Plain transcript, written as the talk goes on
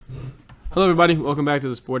Hello, everybody. Welcome back to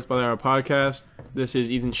the Sports by the Hour podcast. This is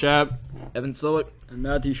Ethan Schapp. Evan Sillick, and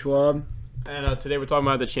Matthew Schwab. And today we're talking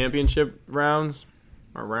about the championship rounds.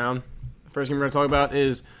 The first game we're going to talk about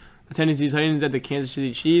is the Tennessee Titans at the Kansas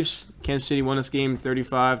City Chiefs. Kansas City won this game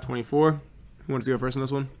 35-24. Who wants to go first on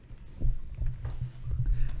this one?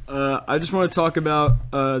 I just want to talk about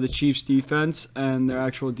the Chiefs' defense and their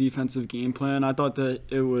actual defensive game plan. I thought that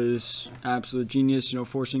it was absolute genius,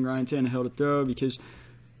 forcing Ryan Tannehill to throw, because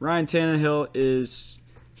Ryan Tannehill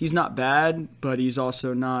he's not bad, but he's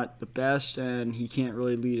also not the best, and he can't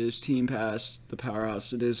really lead his team past the powerhouse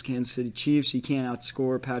that is Kansas City Chiefs. He can't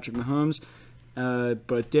outscore Patrick Mahomes,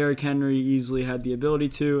 but Derrick Henry easily had the ability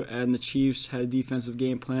to, and the Chiefs had a defensive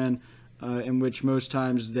game plan in which most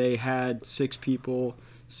times they had six,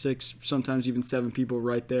 sometimes even seven people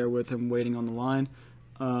right there with him waiting on the line.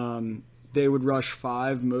 They would rush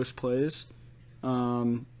five most plays,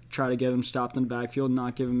 try to get him stopped in the backfield,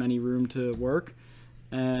 not give him any room to work.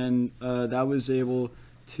 And that was able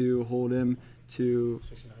to hold him to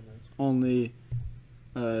only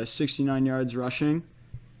 69 yards rushing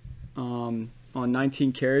on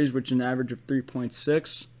 19 carries, which is an average of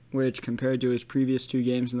 3.6, which compared to his previous two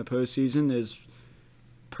games in the postseason is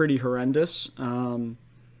pretty horrendous. And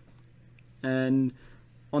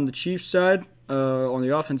on the Chiefs side, on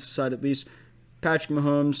the offensive side at least, Patrick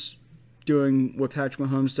Mahomes doing what Patrick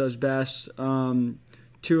Mahomes does best.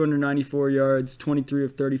 294 yards, 23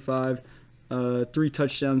 of 35, 3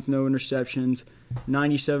 touchdowns, no interceptions,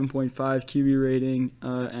 97.5 QB rating,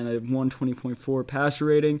 and a 120.4 passer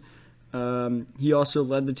rating. He also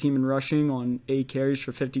led the team in rushing on 8 carries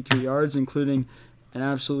for 53 yards, including an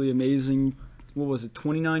absolutely amazing,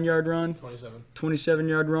 29-yard run?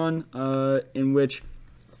 27-yard run, in which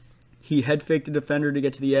he head-faked the defender to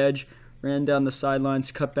get to the edge, ran down the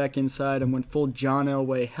sidelines, cut back inside, and went full John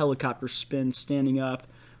Elway helicopter spin, standing up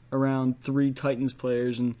around 3 Titans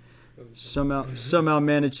players, and somehow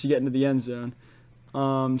managed to get into the end zone.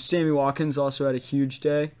 Sammy Watkins also had a huge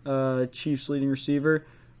day, Chiefs' leading receiver.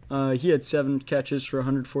 He had 7 catches for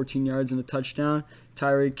 114 yards and a touchdown.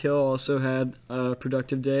 Tyreek Hill also had a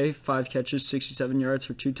productive day, 5 catches, 67 yards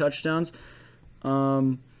for 2 touchdowns.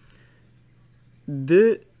 I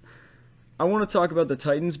want to talk about the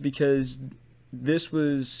Titans because this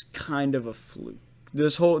was kind of a fluke.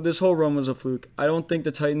 This whole run was a fluke. I don't think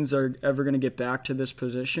the Titans are ever going to get back to this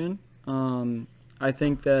position. I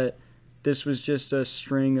think that this was just a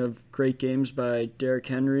string of great games by Derrick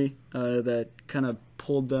Henry that kind of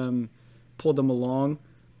pulled them along.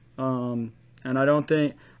 And I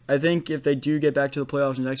think if they do get back to the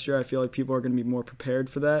playoffs next year, I feel like people are going to be more prepared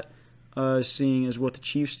for that, seeing as what the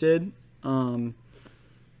Chiefs did.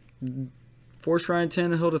 Force Ryan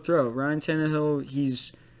Tannehill to throw. Ryan Tannehill,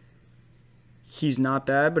 he's not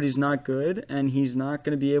bad, but he's not good, and he's not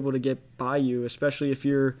going to be able to get by you, especially if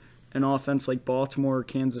you're an offense like Baltimore or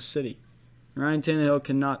Kansas City. Ryan Tannehill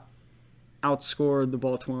cannot outscore the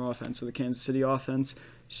Baltimore offense or the Kansas City offense,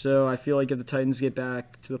 so I feel like if the Titans get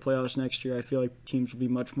back to the playoffs next year, I feel like teams will be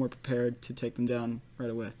much more prepared to take them down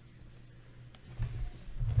right away.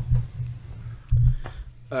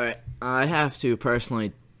 All right, I have to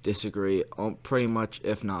personally disagree pretty much,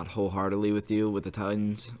 if not wholeheartedly, with you with the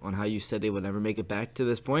Titans on how you said they would never make it back to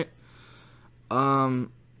this point. Why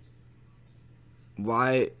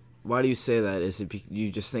do you say that? Is it you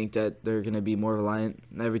just think that they're going to be more reliant?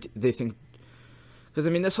 They think because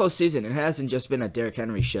this whole season it hasn't just been a Derrick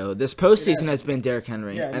Henry show. This postseason has been Derrick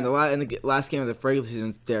Henry, and the last game of the regular season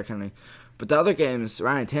was Derrick Henry. But the other games,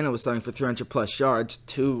 Ryan Tannehill was starting for 300-plus yards,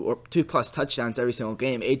 2+ touchdowns every single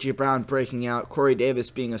game. A.J. Brown breaking out, Corey Davis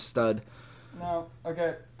being a stud. No,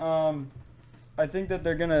 okay. I think that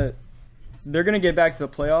they're gonna get back to the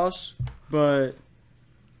playoffs, but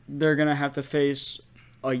they're gonna have to face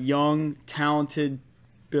a young, talented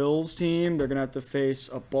Bills team. They're gonna have to face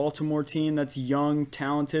a Baltimore team that's young,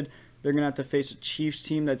 talented. They're gonna have to face a Chiefs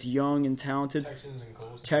team that's young and talented. Texans and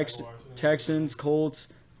Colts. Texans, Colts.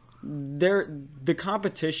 The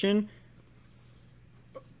competition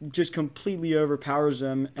just completely overpowers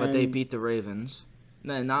them. But they beat the Ravens.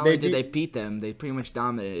 No, not only did they beat them, they pretty much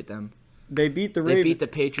dominated them. They beat the Ravens. They beat the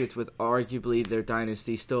Patriots with arguably their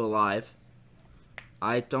dynasty still alive.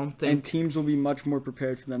 I don't think... And teams will be much more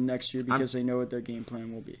prepared for them next year because they know what their game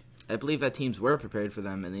plan will be. I believe that teams were prepared for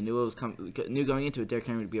them, and they knew knew going into it Derrick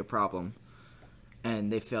Henry would be a problem.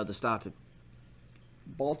 And they failed to stop it.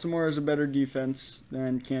 Baltimore has a better defense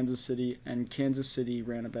than Kansas City, and Kansas City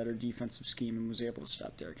ran a better defensive scheme and was able to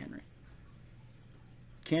stop Derrick Henry.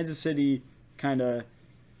 Kansas City kind of,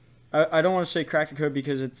 I don't want to say cracked the code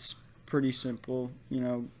because it's pretty simple.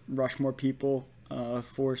 Rush more people,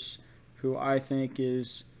 force who I think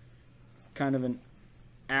is kind of an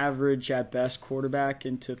average at best quarterback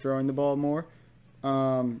into throwing the ball more.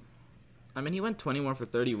 I mean, he went 21 for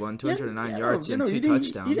 31, 209 yards, and 2 he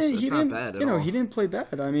touchdowns. That's not bad at all. He didn't play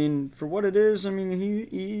bad. I mean, for what it is, I mean,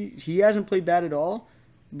 he hasn't played bad at all.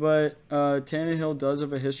 But Tannehill does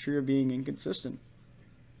have a history of being inconsistent.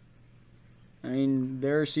 I mean,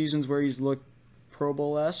 there are seasons where he's looked Pro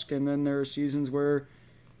Bowl-esque, and then there are seasons where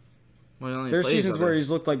he's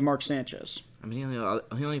looked like Mark Sanchez. I mean,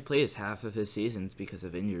 he only plays half of his seasons because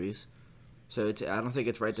of injuries. So I don't think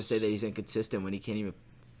it's right to say that he's inconsistent when he can't even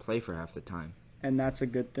play for half the time. And that's a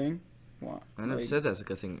good thing? Well, I never said that's a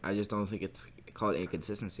good thing. I just don't think it's called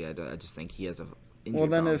inconsistency. I just think he has a injury Well,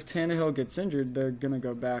 then problem. if Tannehill gets injured, they're going to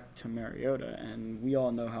go back to Mariota, and we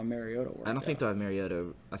all know how Mariota works. I don't think they'll have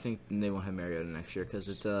Mariota. I think they won't have Mariota next year because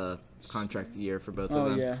it's a contract year for both of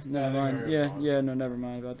them. Oh, yeah. Never mind. No, never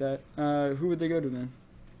mind about that. Who would they go to then?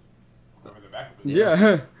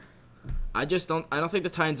 Yeah. I don't think the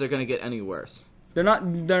Titans are going to get any worse. They're not.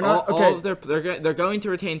 Okay. They're going to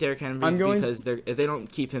retain Derrick Henry because if they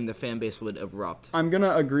don't keep him, the fan base would erupt. I'm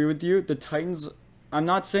gonna agree with you. The Titans. I'm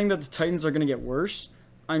not saying that the Titans are gonna get worse.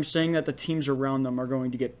 I'm saying that the teams around them are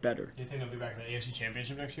going to get better. Do you think they'll be back in the AFC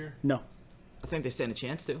Championship next year? No. I think they stand a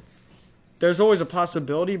chance to. There's always a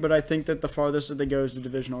possibility, but I think that the farthest that they go is the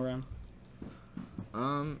divisional round.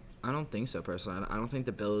 I don't think so personally. I don't think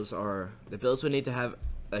the Bills would need to have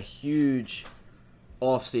a huge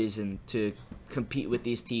offseason to compete with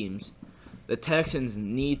these teams. The Texans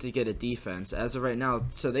need to get a defense as of right now,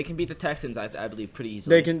 so they can beat the Texans. I believe pretty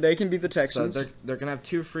easily. They can beat the Texans. So they're gonna have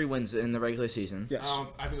 2 free wins in the regular season. Yes.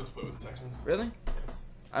 I think they'll split with the Texans. Really?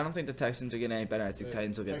 I don't think the Texans are getting any better. I think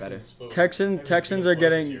Titans will get better. Texans are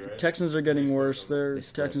getting worse. Texans are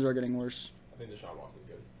getting worse. I think Deshaun Watson's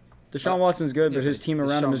good. Deshaun Watson's good, but his team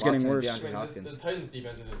around him is getting worse. The Titans'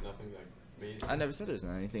 defense isn't nothing like amazing. I never said it was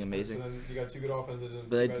anything amazing. So then you got 2 good offenses.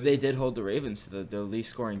 But they did hold the Ravens to the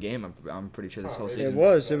least scoring game. I'm pretty sure this whole season.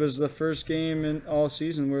 It was the first game in all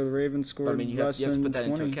season where the Ravens scored but, I mean, you have to put that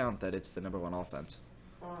 20. into account that it's the number 1 offense.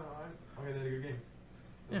 Oh, no, they had a good game.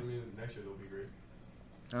 Doesn't mean next year they'll be great.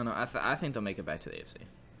 I don't know. I think they'll make it back to the AFC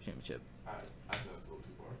Championship. I think that's a little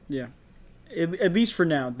too far. Yeah. At least for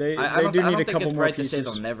now. They do need a couple more pieces. I don't think it's right to say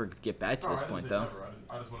they'll never get back to this point, though. Never.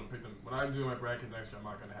 I just want to pick them. When I'm doing my brackets next year, I'm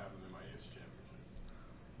not going to have them in my AFC Championship.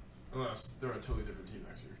 Unless they're a totally different team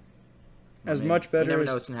next year. Much better. You never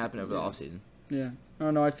know what's going to happen over the offseason. Yeah. I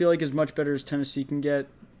don't know. I feel like as much better as Tennessee can get,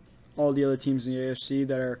 all the other teams in the AFC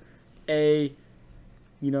that are,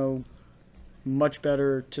 much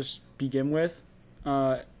better to begin with,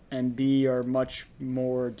 and B, are much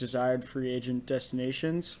more desired free agent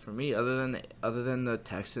destinations. For me, other than the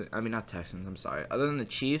Texans, not Texans, I'm sorry. Other than the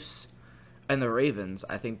Chiefs and the Ravens,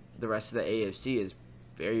 I think the rest of the AFC is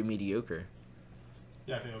very mediocre.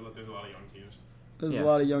 Yeah, I think there's a lot of young teams. There's a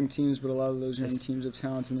lot of young teams, but a lot of those young teams have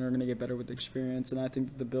talent, and they're going to get better with experience. And I think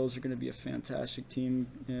that the Bills are going to be a fantastic team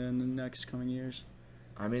in the next coming years.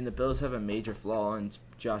 I mean, the Bills have a major flaw in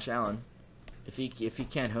Josh Allen. If he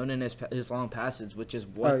can't hone in his long passes, which is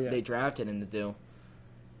what they drafted him to do,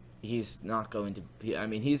 he's not going to be. I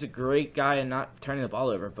mean, he's a great guy in not turning the ball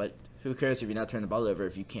over, but who cares if you're not turning the ball over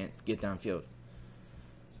if you can't get downfield?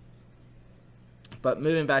 But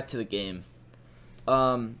moving back to the game,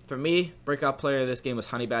 for me, breakout player of this game was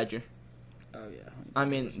Honey Badger. Oh yeah. I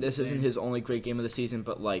mean, this isn't his only great game of the season,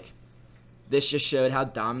 but this just showed how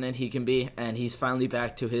dominant he can be, and he's finally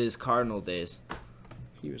back to his Cardinal days.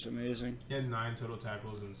 He was amazing. He had 9 total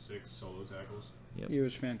tackles and 6 solo tackles. Yep. He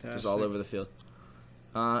was fantastic. Just all over the field.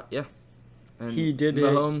 Yeah. And he did.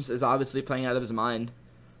 Mahomes is obviously playing out of his mind,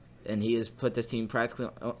 and he has put this team practically,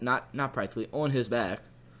 not practically, on his back,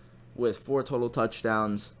 with 4 total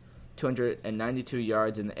touchdowns, 292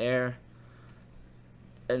 yards in the air,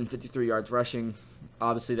 and 53 yards rushing.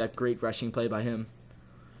 Obviously, that great rushing play by him.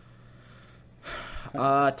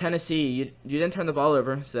 Tennessee, you didn't turn the ball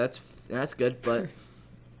over, so that's good, but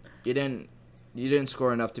you didn't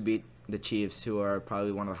score enough to beat the Chiefs, who are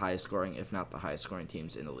probably one of the highest scoring, if not the highest scoring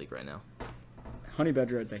teams in the league right now. Honey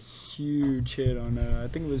Badger had that huge hit on, I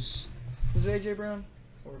think it was it A.J. Brown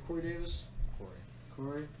or Corey Davis?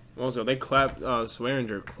 Corey. Also, they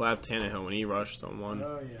Swearinger clapped Tannehill when he rushed someone.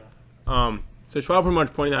 Oh, yeah. So Schwab pretty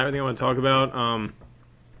much pointed out everything I want to talk about.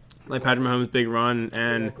 Like Patrick Mahomes' big run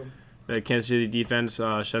and the Kansas City defense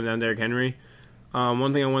shutting down Derrick Henry.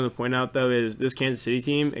 One thing I wanted to point out, though, is this Kansas City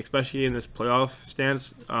team, especially in this playoff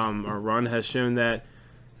stance or run, has shown that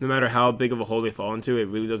no matter how big of a hole they fall into, it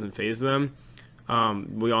really doesn't faze them.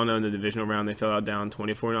 We all know in the divisional round they fell out down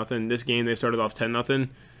 24-0. This game they started off 10-0.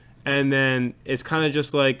 And then it's kind of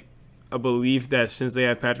just like a belief that since they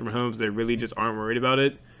have Patrick Mahomes, they really just aren't worried about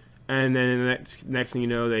it. And then the next thing you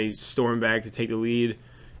know, they storm back to take the lead,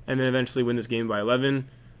 and then eventually win this game by 11.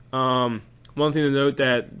 One thing to note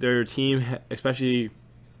that their team, especially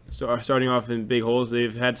starting off in big holes,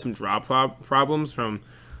 they've had some drop problems from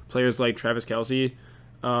players like Travis Kelce,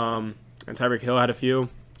 and Tyreek Hill had a few.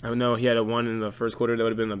 I know he had a one in the first quarter that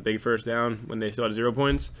would have been a big first down when they still had 0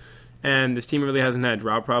 points. And this team really hasn't had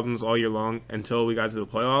drop problems all year long until we got to the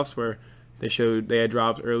playoffs, where they had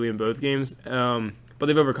drops early in both games. But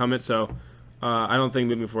they've overcome it, so I don't think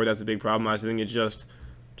moving forward that's a big problem. I think it's just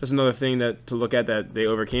another thing to look at that they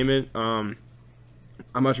overcame it. I'm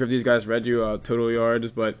not sure if these guys read you total yards,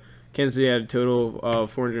 but Kansas City had a total of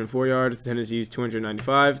 404 yards. Tennessee's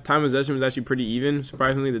 295. Time of possession was actually pretty even.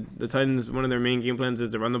 Surprisingly, the Titans, one of their main game plans is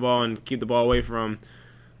to run the ball and keep the ball away from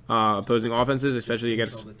opposing offenses, especially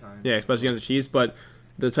against the Chiefs. But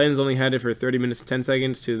the Titans only had it for 30 minutes and 10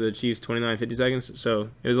 seconds to the Chiefs 29 50 seconds, so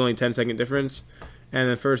it was only a 10-second difference. And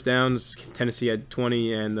then first downs, Tennessee had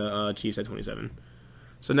 20 and the Chiefs had 27.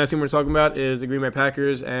 So next thing we're talking about is the Green Bay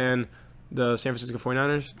Packers and the San Francisco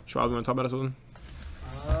 49ers. Schwab, you want to talk about this one?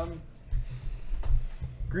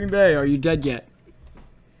 Green Bay, are you dead yet?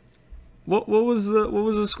 What was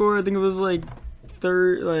the score? I think it was like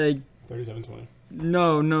 37-20.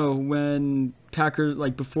 No, when Packers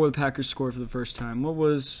before the Packers scored for the first time. What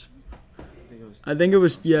was? I think it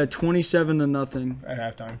was 27-0 at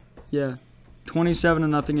halftime. Yeah,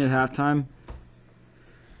 27-0 at halftime.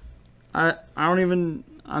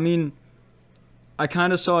 I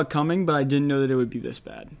kind of saw it coming, but I didn't know that it would be this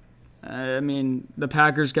bad. I mean, the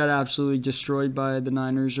Packers got absolutely destroyed by the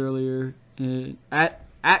Niners earlier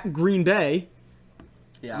at Green Bay.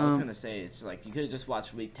 Yeah, I was gonna say, it's like you could have just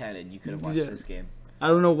watched Week 10 and you could have watched this game. I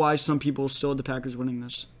don't know why some people still had the Packers winning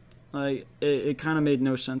this. It kind of made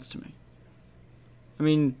no sense to me. I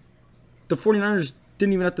mean, the 49ers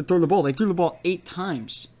didn't even have to throw the ball. They threw the ball 8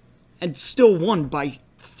 times and still won by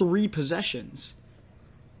 3 possessions.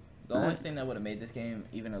 The only thing that would have made this game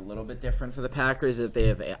even a little bit different for the Packers is if they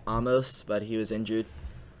have Amos, but he was injured.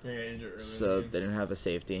 Yeah, injured early. So they didn't have a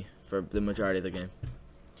safety for the majority of the game.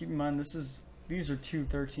 Keep in mind, these are 2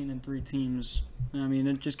 13-3 teams. I mean,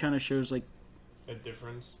 it just kind of shows a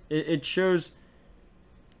difference. It shows.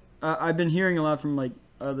 I've been hearing a lot from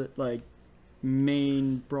other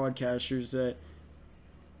main broadcasters that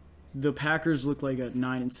the Packers look like a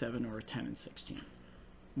 9-7 or a 10-6 team,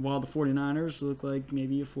 while the 49ers look like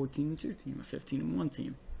maybe a 14-2 team, a 15-1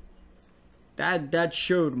 team. That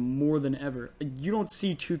showed more than ever. You don't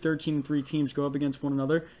see 2 13-3 teams go up against one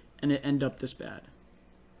another and it end up this bad.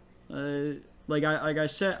 Like I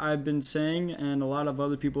said, I've been saying, and a lot of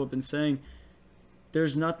other people have been saying,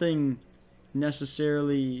 there's nothing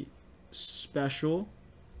necessarily special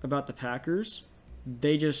about the Packers.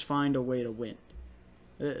 They just find a way to win.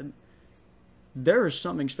 There is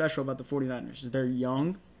something special about the 49ers. They're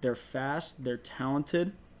young, they're fast, they're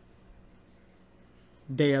talented.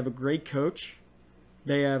 They have a great coach.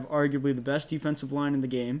 They have arguably the best defensive line in the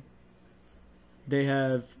game. They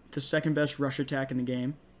have the second best rush attack in the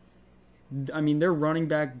game. I mean, their running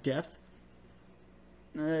back depth,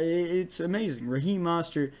 it's amazing. Raheem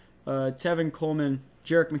Mostert, Tevin Coleman,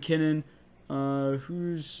 Jerick McKinnon,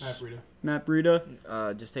 who's Matt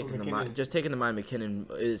Breida. Just taking the mind, McKinnon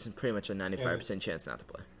is pretty much a 95% chance not to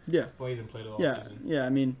play. Yeah. Well, he hasn't played all season. Yeah. I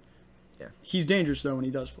mean, he's dangerous though when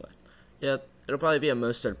he does play. Yeah, it'll probably be a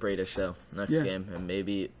Mostert Breida show next game, and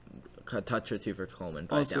maybe a touch or 2 for Coleman,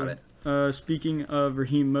 but also, I doubt it. Speaking of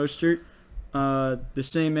Raheem Mostert, the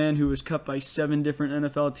same man who was cut by 7 different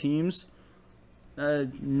NFL teams,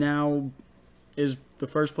 now is the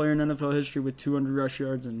first player in NFL history with 200 rush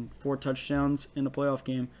yards and 4 touchdowns in a playoff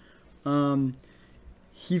game.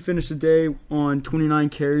 He finished the day on 29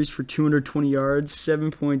 carries for 220 yards,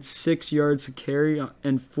 7.6 yards a carry,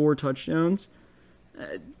 and 4 touchdowns.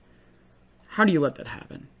 How do you let that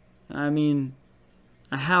happen? I mean,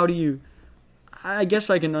 how do you... I guess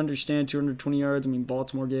I can understand 220 yards. I mean,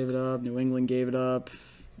 Baltimore gave it up. New England gave it up.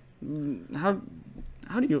 How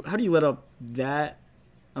do you let up that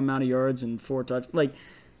amount of yards and 4 touch?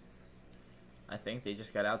 I think they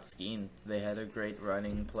just got out schemed. They had a great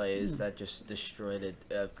running plays that just destroyed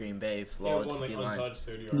it. Green Bay flawed D-line.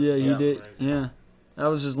 Yeah, he did. Right? Yeah, that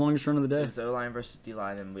was his longest run of the day. It was O-line versus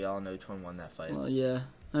D-line, and we all know which one won that fight. Well, yeah.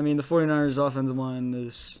 I mean, the 49ers offensive line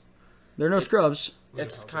is... They're no scrubs.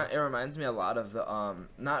 It reminds me a lot of the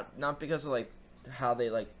not because of how they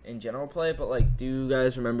in general play, but do you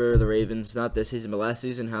guys remember the Ravens, not this season but last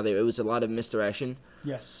season, how it was a lot of misdirection?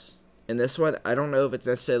 Yes. And this one, I don't know if it's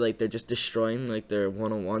necessarily they're just destroying their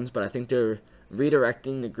one-on-ones, but I think they're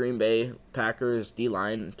redirecting the Green Bay Packers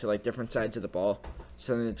D-line to different sides of the ball.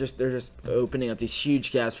 So they're just opening up these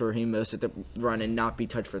huge gaps for Raheem Mostert to run and not be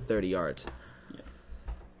touched for 30 yards. Yeah.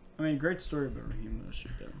 I mean, great story about Raheem Mostert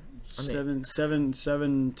though. I mean,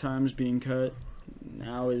 seven times being cut.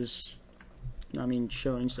 Now is,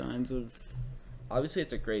 showing signs of. Obviously,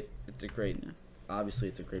 it's a great. Obviously,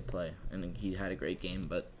 it's a great play, and he had a great game.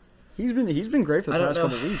 But he's been great for the past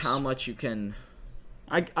couple weeks. How much you can.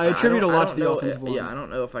 I attribute a lot to the offensive line. Yeah, I don't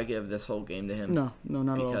know if I give this whole game to him. No, not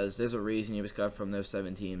at all. Because there's a reason he was cut from those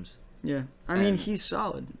 7 teams. Yeah, I mean he's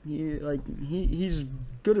solid. He's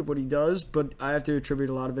good at what he does, but I have to attribute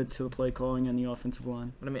a lot of it to the play calling and the offensive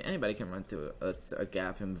line. But I mean, anybody can run through a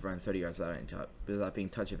gap and run 30 yards without being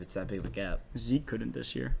touched if it's that big of a gap. Zeke couldn't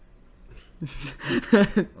this year.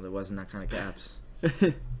 Well, there wasn't that kind of gaps.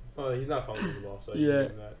 Well, he's not fumbling the ball, so yeah,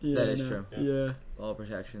 that is true. Yeah. Ball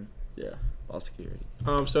protection. Yeah. Ball security.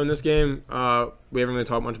 So in this game, we haven't really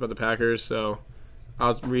talked much about the Packers, so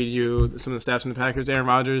I'll read you some of the stats from the Packers. Aaron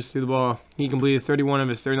Rodgers threw the ball. He completed 31 of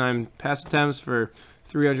his 39 pass attempts for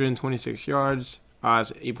 326 yards.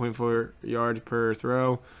 That's 8.4 yards per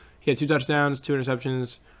throw. He had 2 touchdowns, 2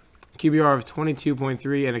 interceptions, QBR of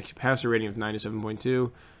 22.3, and a passer rating of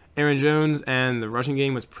 97.2. Aaron Jones and the rushing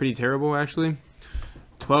game was pretty terrible, actually.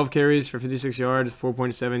 12 carries for 56 yards,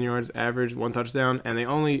 4.7 yards average, 1 touchdown, and they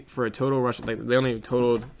only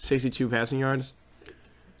totaled 62 passing yards.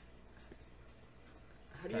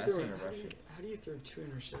 How do you throw 2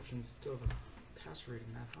 interceptions to have a pass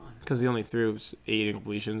rating that high? Because he only threw 8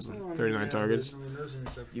 incompletions on 39 targets.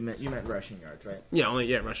 You meant rushing yards, right?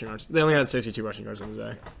 Yeah, rushing yards. They only had 62 rushing yards on the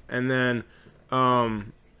day. And then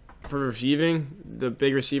for receiving, the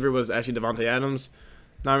big receiver was actually Devontae Adams.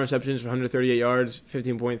 9 receptions for 138 yards,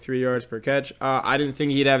 15.3 yards per catch. I didn't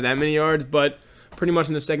think he'd have that many yards, but pretty much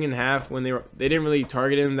in the second half, when they didn't really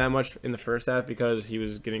target him that much in the first half because he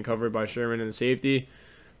was getting covered by Sherman and the safety.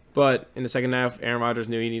 But in the second half, Aaron Rodgers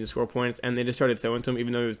knew he needed to score points, and they just started throwing to him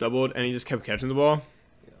even though he was doubled, and he just kept catching the ball.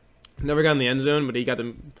 Yeah. Never got in the end zone, but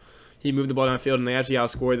he moved the ball downfield, and they actually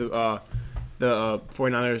outscored the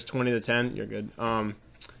 49ers 20-10. You're good.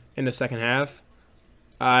 In the second half.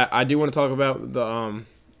 I do want to talk about the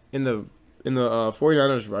in the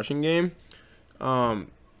 49ers rushing game.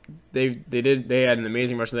 They had an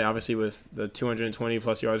amazing rush today, obviously with the 220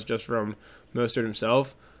 plus yards just from Mostert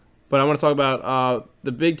himself. But I want to talk about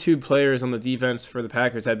the big 2 players on the defense for the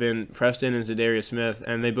Packers had been Preston and Zadarius Smith,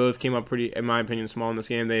 and they both came up pretty, in my opinion, small in this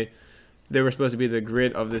game. They were supposed to be the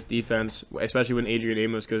grit of this defense, especially when Adrian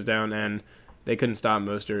Amos goes down, and they couldn't stop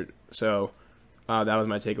Mostert. So. That was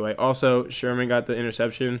my takeaway. Also, Sherman got the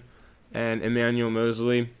interception, and Emmanuel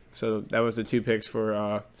Mosley. So that was the 2 picks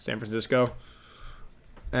for San Francisco.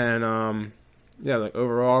 And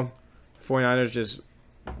overall, 49ers just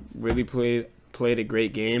really played a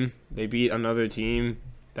great game. They beat another team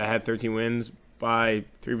that had 13 wins by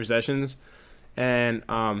 3 possessions, and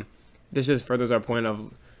this just furthers our point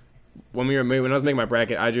of when I was making my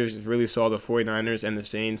bracket, I just really saw the 49ers and the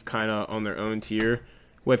Saints kind of on their own tier.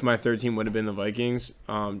 With my third team would have been the Vikings.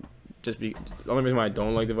 The only reason why I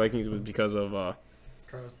don't like the Vikings was because of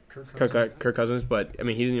Kirk Cousins. But I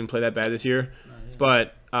mean, he didn't even play that bad this year.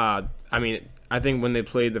 But I think when they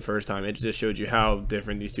played the first time, it just showed you how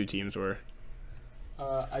different these 2 teams were.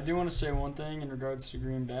 I do want to say one thing in regards to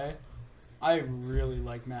Green Bay. I really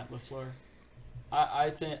like Matt LaFleur.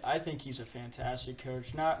 I think he's a fantastic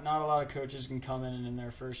coach. Not a lot of coaches can come in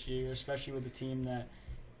their first year, especially with a team that,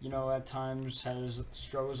 at times has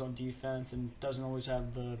struggles on defense and doesn't always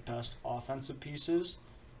have the best offensive pieces.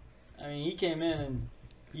 I mean, he came in and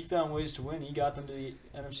he found ways to win. He got them to the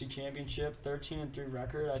NFC Championship, 13-3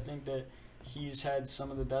 record. I think that he's had some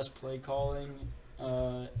of the best play calling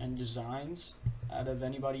and designs out of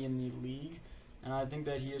anybody in the league, and I think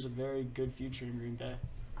that he has a very good future in Green Bay.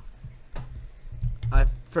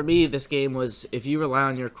 For me, this game was, if you rely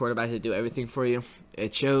on your quarterback to do everything for you,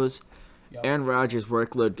 it shows. Yep. Aaron Rodgers'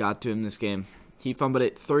 workload got to him this game. He fumbled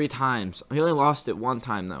it 3 times. He only lost it 1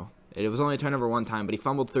 time, though. It was only a turnover 1 time, but he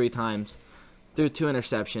fumbled 3 times, threw 2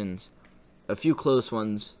 interceptions, a few close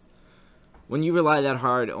ones. When you rely that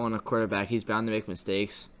hard on a quarterback, he's bound to make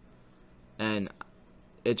mistakes, and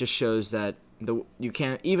it just shows that you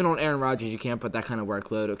can't, even on Aaron Rodgers, you can't put that kind of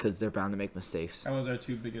workload because they're bound to make mistakes. That was our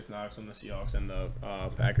 2 biggest knocks on the Seahawks and the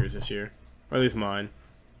Packers this year, or at least mine,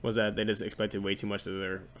 was that they just expected way too much of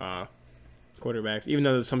their quarterbacks. Even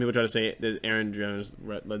though some people try to say that Aaron Jones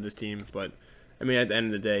led this team, but I mean, at the end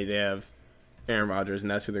of the day, they have Aaron Rodgers,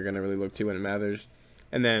 and that's who they're going to really look to when it matters.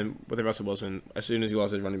 And then with Russell Wilson, as soon as he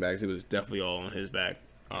lost his running backs, it was definitely all on his back.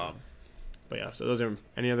 But yeah, so those are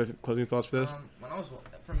any other closing thoughts for this?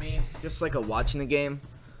 For me, just like watching the game,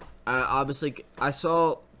 obviously I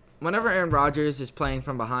saw whenever Aaron Rodgers is playing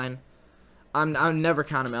from behind, I'm never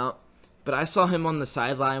count him out. But I saw him on the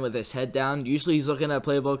sideline with his head down. Usually he's looking at a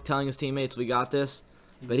playbook, telling his teammates, "We got this."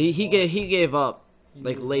 But he gave up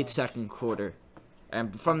like late second quarter,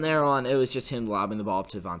 and from there on, it was just him lobbing the ball up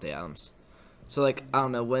to Devontae Adams. So like I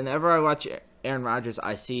don't know. Whenever I watch Aaron Rodgers,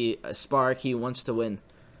 I see a spark. He wants to win,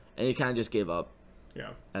 and he kind of just gave up. Yeah.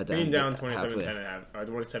 At Being down halfway. 27-10 at half, or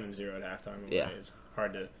 27-0 at halftime is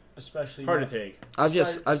hard to especially take. I've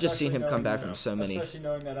just seen him knowing come back that- from so many. Especially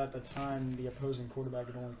knowing that at the time the opposing quarterback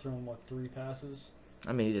had only thrown 3 passes.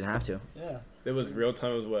 I mean, he didn't have to. Yeah. It was real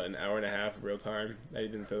time. It was an hour and a half real time that he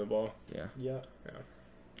didn't throw the ball. Yeah. Yeah.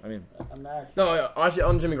 I mean, No, actually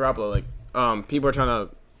on Jimmy Garoppolo, like people are trying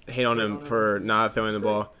to hate on him for not throwing the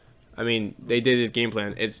ball. I mean, they did his game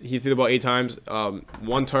plan. He threw the ball 8 times.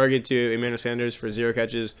 1 target to Emmanuel Sanders for 0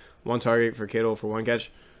 catches. 1 target for Kittle for 1 catch.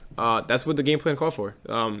 That's what the game plan called for.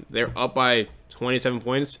 They're up by 27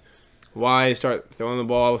 points. Why start throwing the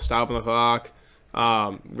ball, stopping the clock,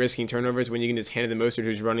 risking turnovers when you can just hand it to Mostert,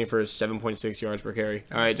 who's running for 7.6 yards per carry?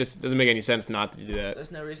 All right, it just doesn't make any sense not to do that.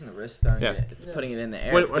 there's no reason to risk putting it in the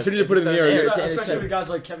air. As soon as you put it in the air, Especially with guys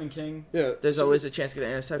like Kevin King. yeah, there's always a chance to get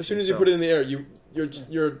an interception. as soon as you put it in the air,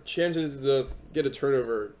 your chances to get a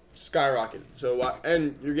turnover skyrocket. So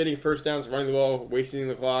and you're getting first downs, running the ball, wasting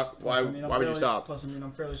the clock. Why would you stop? Plus,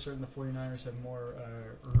 I'm fairly certain the 49ers have more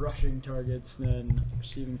rushing targets than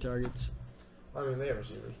receiving targets. I mean, they have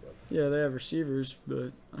receivers, but Yeah, they have receivers,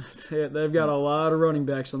 but they've got a lot of running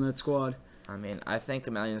backs on that squad. I mean, I think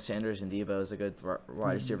Emmanuel Sanders and Debo is a good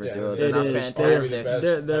wide receiver Yeah, duo. it They're not is. fantastic.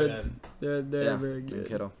 They're Yeah, very and good.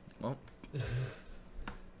 Kittle. Well,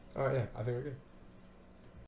 all right, yeah, I think we're good.